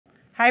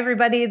Hi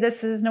everybody,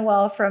 this is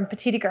Noelle from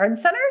Petitti Garden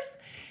Centers,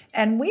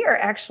 and we are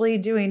actually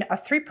doing a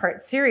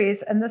three-part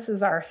series, and this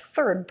is our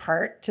third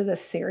part to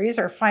this series,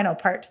 or final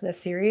part to this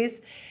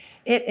series.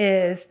 It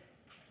is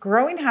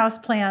growing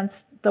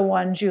houseplants, the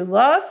ones you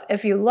love.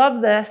 If you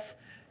love this,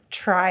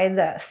 try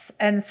this.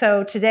 And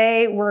so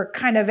today we're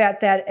kind of at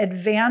that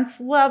advanced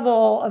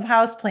level of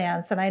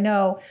houseplants, and I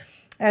know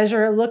as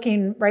you're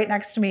looking right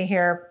next to me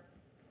here,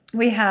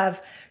 we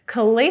have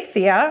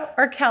Calathea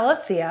or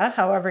Calathea,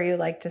 however you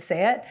like to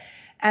say it.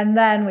 And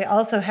then we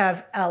also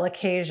have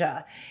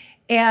Alocasia.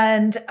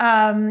 And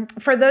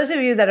for those of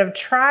you that have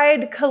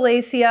tried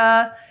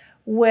Calathea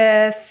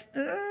with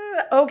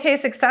okay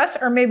success,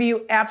 or maybe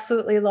you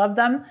absolutely love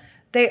them,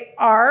 they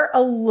are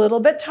a little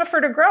bit tougher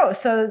to grow.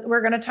 So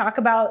we're going to talk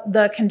about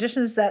the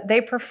conditions that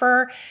they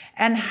prefer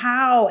and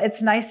how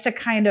it's nice to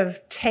kind of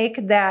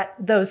take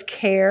those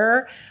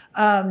care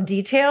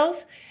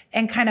details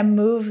and kind of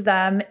move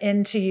them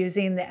into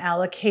using the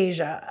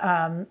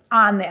Alocasia,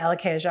 on the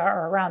Alocasia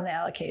or around the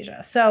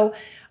Alocasia. So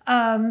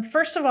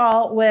first of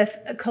all, with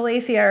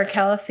Calathea or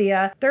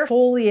Calathea, their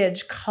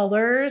foliage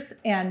colors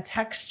and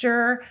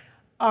texture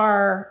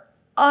are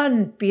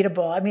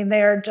unbeatable. I mean,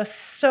 they are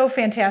just so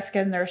fantastic,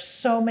 and there's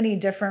so many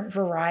different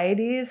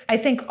varieties. I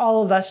think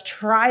all of us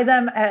try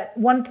them at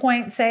one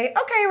point, say,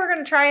 okay, we're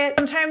going to try it.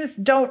 Sometimes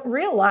don't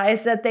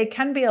realize that they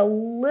can be a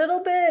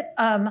little bit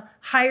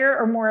higher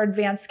or more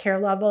advanced care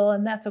level,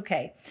 and that's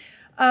okay.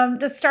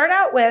 To start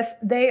out with,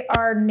 they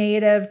are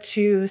native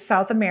to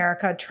South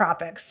America,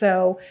 tropics.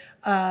 So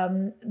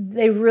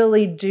they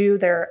really do,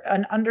 they're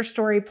an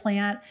understory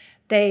plant.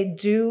 They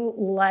do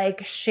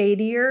like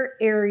shadier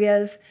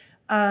areas.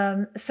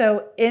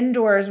 So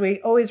indoors,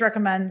 we always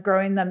recommend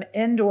growing them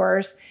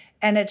indoors,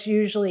 and it's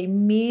usually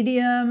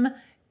medium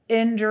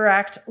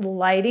indirect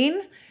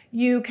lighting.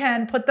 You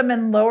can put them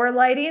in lower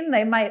lighting.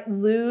 They might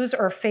lose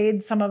or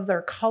fade some of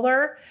their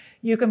color.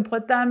 You can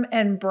put them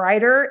in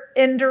brighter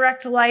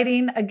indirect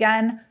lighting.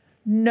 Again,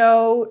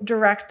 no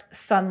direct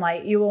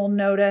sunlight. You will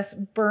notice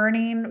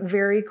burning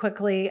very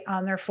quickly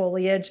on their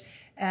foliage.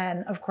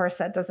 And of course,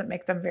 that doesn't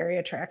make them very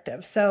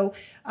attractive. So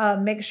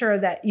make sure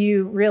that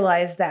you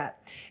realize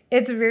that.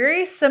 It's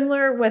very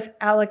similar with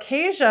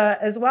Alocasia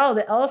as well,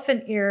 the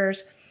elephant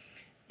ears.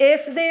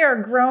 If they are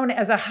grown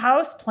as a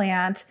house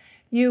plant,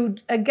 you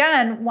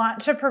again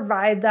want to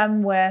provide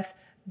them with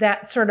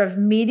that sort of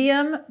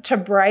medium to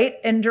bright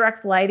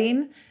indirect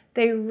lighting.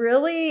 They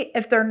really,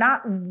 if they're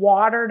not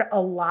watered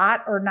a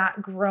lot or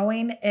not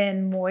growing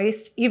in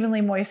moist, evenly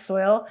moist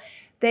soil,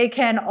 they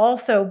can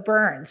also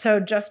burn. So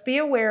just be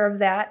aware of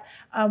that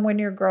when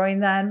you're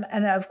growing them.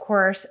 And of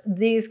course,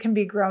 these can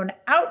be grown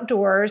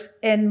outdoors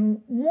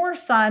in more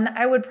sun.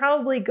 I would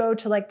probably go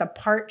to like the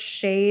part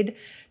shade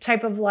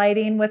type of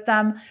lighting with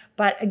them.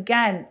 But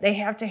again, they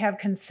have to have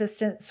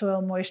consistent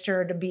soil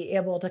moisture to be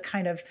able to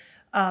kind of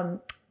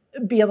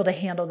be able to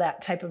handle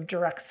that type of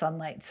direct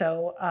sunlight.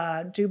 So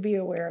do be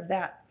aware of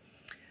that.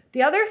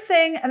 The other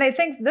thing, and I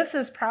think this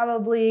is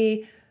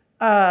probably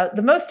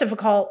the most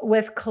difficult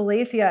with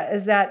Calathea,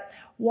 is that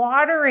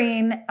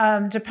watering,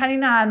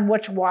 depending on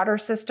which water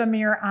system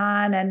you're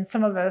on, and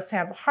some of us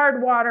have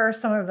hard water,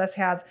 some of us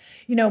have,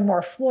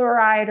 more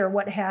fluoride or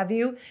what have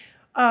you,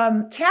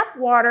 tap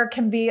water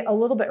can be a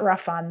little bit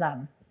rough on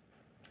them.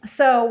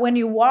 So when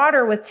you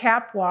water with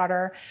tap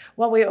water,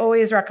 what we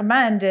always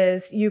recommend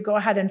is you go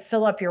ahead and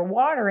fill up your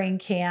watering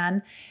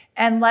can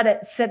and let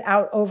it sit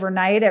out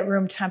overnight at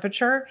room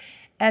temperature.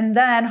 And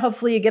then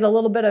hopefully you get a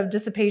little bit of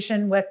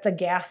dissipation with the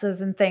gases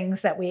and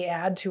things that we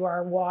add to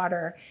our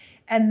water.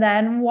 And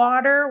then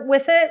water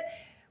with it.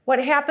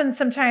 What happens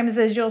sometimes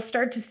is you'll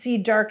start to see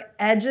dark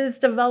edges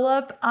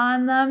develop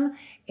on them.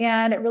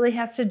 And it really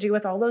has to do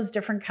with all those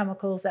different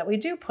chemicals that we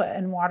do put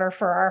in water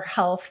for our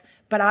health,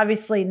 but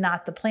obviously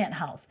not the plant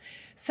health.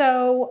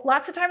 So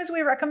lots of times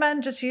we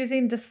recommend just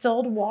using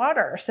distilled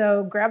water.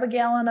 So grab a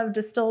gallon of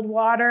distilled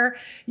water.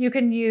 You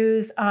can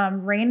use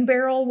rain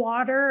barrel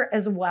water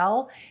as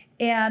well,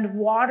 and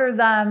water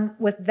them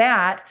with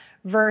that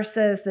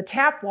versus the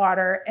tap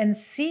water, and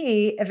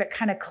see if it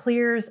kind of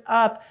clears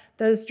up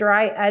those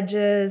dry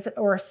edges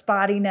or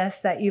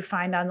spottiness that you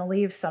find on the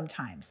leaves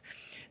sometimes.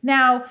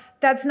 Now,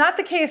 that's not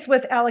the case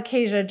with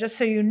Alocasia, just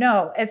so you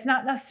know. It's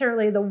not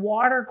necessarily the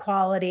water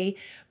quality,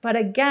 but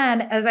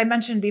again, as I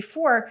mentioned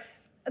before,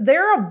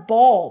 they're a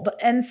bulb.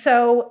 And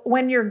so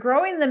when you're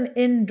growing them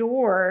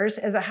indoors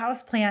as a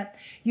house plant,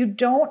 you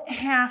don't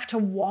have to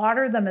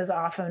water them as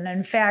often.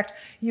 In fact,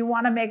 you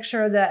want to make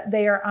sure that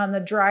they are on the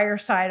drier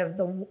side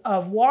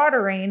of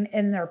watering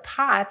in their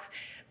pots,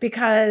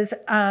 because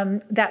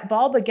that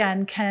bulb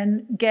again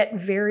can get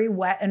very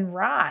wet and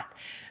rot.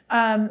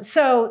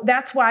 So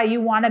that's why you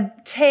want to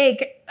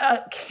take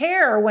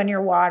care when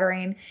you're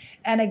watering.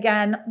 And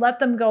again, let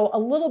them go a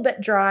little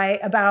bit dry,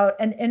 about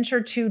an inch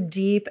or two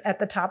deep at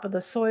the top of the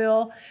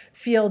soil,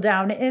 feel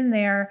down in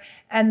there,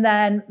 and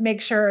then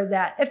make sure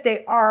that if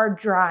they are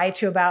dry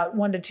to about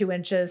 1 to 2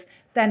 inches,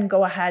 then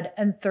go ahead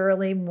and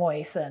thoroughly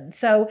moisten.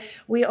 So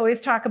we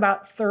always talk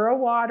about thorough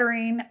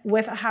watering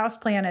with a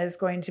houseplant is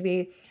going to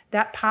be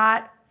that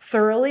pot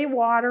thoroughly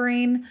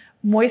watering,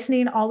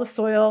 moistening all the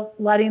soil,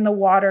 letting the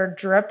water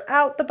drip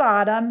out the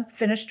bottom,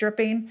 finish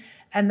dripping,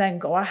 and then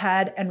go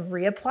ahead and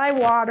reapply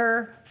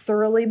water,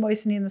 thoroughly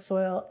moistening the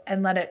soil,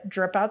 and let it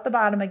drip out the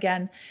bottom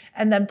again,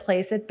 and then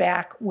place it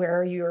back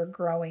where you're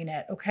growing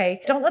it,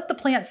 okay? Don't let the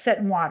plant sit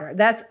in water.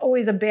 That's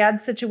always a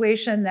bad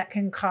situation that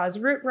can cause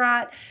root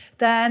rot.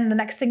 Then the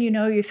next thing you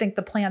know, you think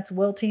the plant's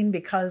wilting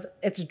because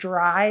it's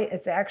dry.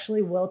 It's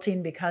actually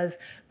wilting because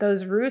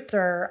those roots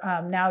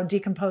are now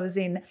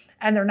decomposing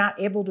and they're not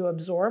able to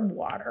absorb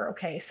water,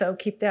 okay? So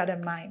keep that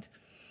in mind.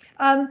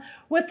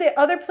 With the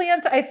other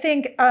plants, I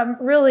think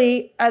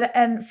really,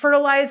 and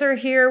fertilizer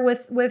here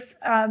with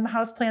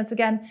houseplants,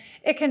 again,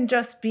 it can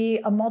just be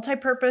a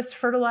multi-purpose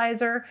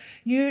fertilizer,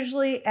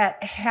 usually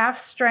at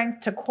half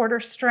strength to quarter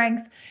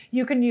strength.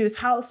 You can use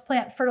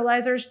houseplant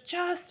fertilizers.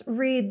 Just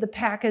read the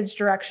package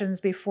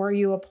directions before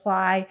you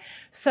apply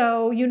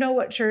so you know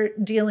what you're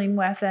dealing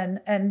with,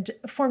 and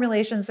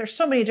formulations. There's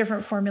so many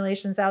different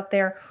formulations out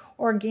there,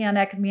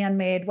 organic,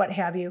 man-made, what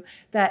have you,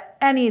 that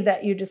any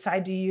that you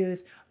decide to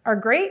use are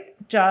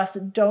great.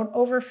 Just don't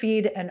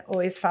overfeed and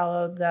always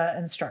follow the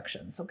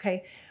instructions,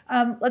 okay?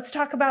 Let's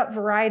talk about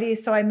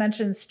varieties. So I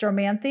mentioned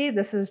Stromanthe.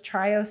 This is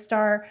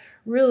Triostar,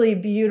 really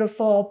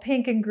beautiful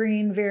pink and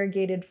green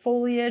variegated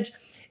foliage.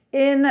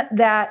 In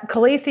that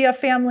Calathea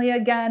family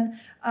again,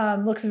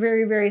 looks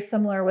very, very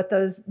similar with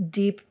those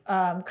deep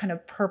kind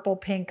of purple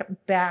pink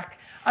back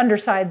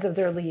undersides of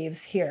their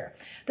leaves here.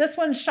 This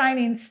one's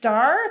Shining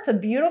Star. It's a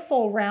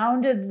beautiful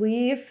rounded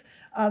leaf.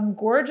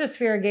 Gorgeous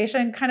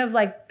variegation, kind of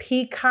like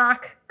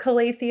peacock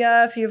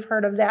Calathea, if you've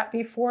heard of that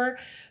before.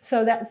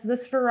 So that's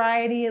this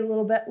variety, a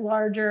little bit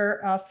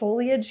larger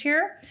foliage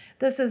here.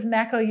 This is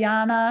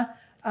Makoyana,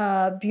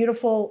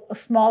 beautiful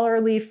smaller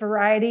leaf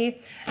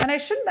variety. And I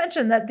should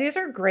mention that these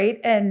are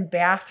great in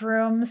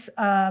bathrooms.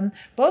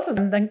 Both of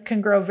them can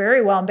grow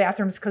very well in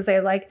bathrooms because they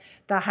like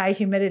the high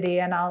humidity.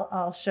 And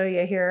I'll show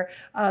you here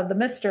the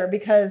mister,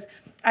 because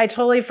I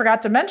totally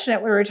forgot to mention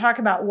it. We were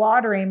talking about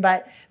watering,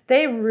 but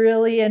they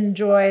really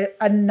enjoy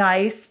a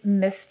nice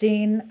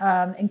misting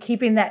and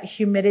keeping that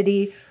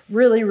humidity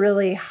really,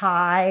 really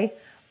high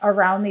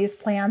around these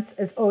plants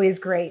is always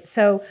great.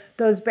 So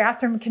those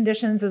bathroom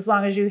conditions, as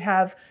long as you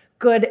have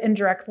good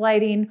indirect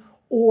lighting,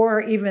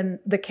 or even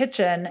the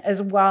kitchen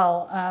as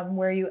well,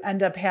 where you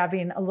end up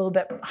having a little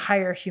bit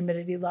higher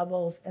humidity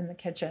levels in the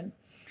kitchen.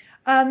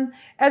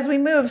 As we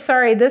move,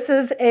 sorry, this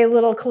is a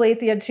little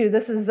Calathea too.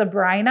 This is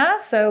Zebrina,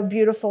 so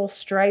beautiful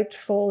striped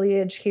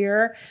foliage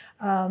here.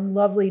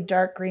 Lovely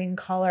dark green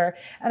color.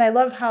 And I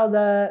love how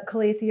the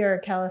Calathea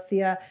or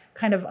Calathea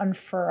kind of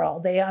unfurl.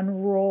 They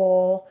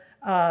unroll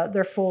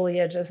their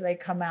foliage as they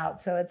come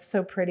out. So it's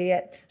so pretty.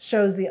 It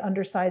shows the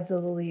undersides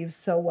of the leaves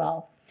so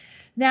well.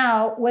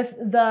 Now with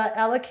the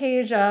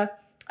Alocasia,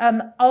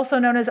 also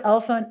known as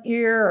elephant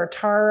ear or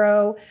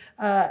taro.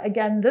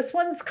 Again, this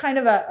one's kind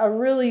of a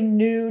really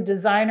new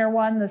designer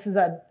one. This is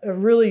a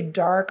really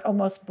dark,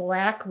 almost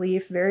black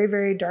leaf, very,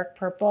 very dark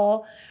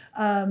purple.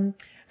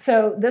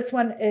 So this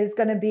one is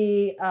going to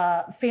be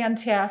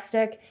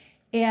fantastic.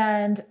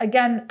 And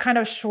again, kind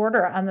of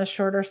shorter on the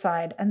shorter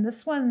side. And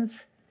this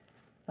one's,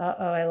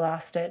 uh-oh, I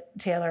lost it,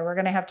 Taylor. We're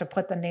going to have to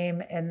put the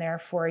name in there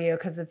for you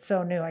because it's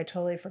so new. I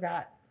totally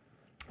forgot.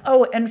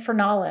 Oh,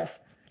 Infernalis.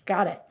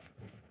 Got it.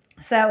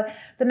 So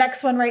the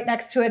next one right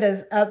next to it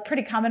is a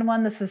pretty common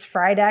one. This is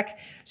Friedeck.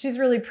 She's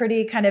really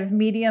pretty, kind of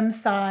medium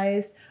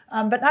sized,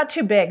 but not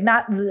too big,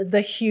 not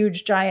the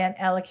huge giant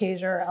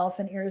Alocasia or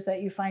elephant ears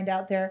that you find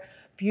out there.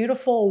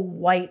 Beautiful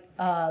white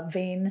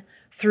vein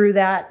through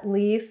that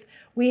leaf.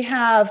 We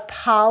have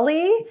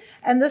Polly,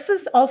 and this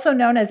is also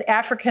known as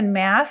African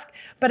mask.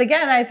 But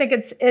again, I think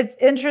it's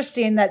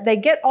interesting that they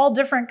get all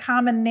different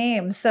common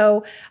names.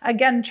 So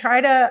again,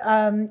 try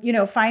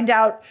to find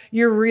out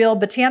your real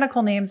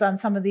botanical names on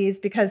some of these,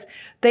 because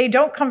they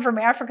don't come from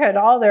Africa at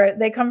all.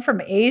 They come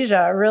from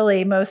Asia,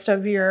 really, most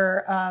of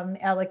your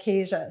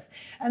Alocasias.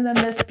 And then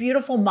this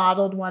beautiful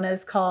mottled one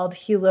is called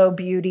Hilo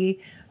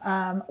Beauty.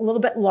 A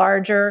little bit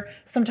larger.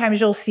 Sometimes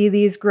you'll see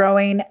these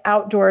growing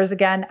outdoors,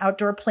 again,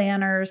 outdoor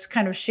planters,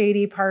 kind of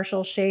shady,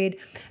 partial shade.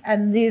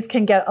 And these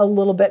can get a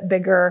little bit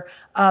bigger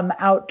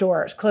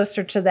outdoors,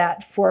 closer to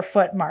that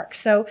 4-foot mark.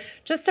 So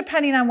just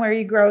depending on where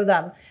you grow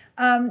them.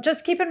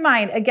 Just keep in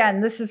mind,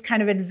 again, this is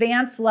kind of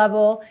advanced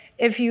level.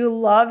 If you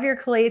love your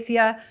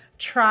Calathea,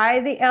 try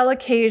the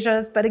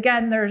Alocasias. But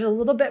again, there's a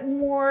little bit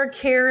more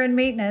care and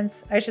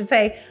maintenance, I should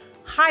say,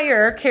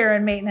 higher care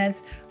and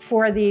maintenance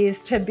for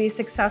these to be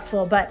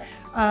successful. But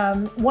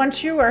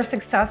once you are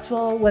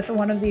successful with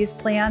one of these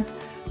plants,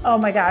 oh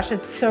my gosh,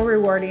 it's so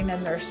rewarding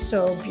and they're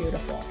so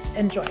beautiful.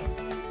 Enjoy.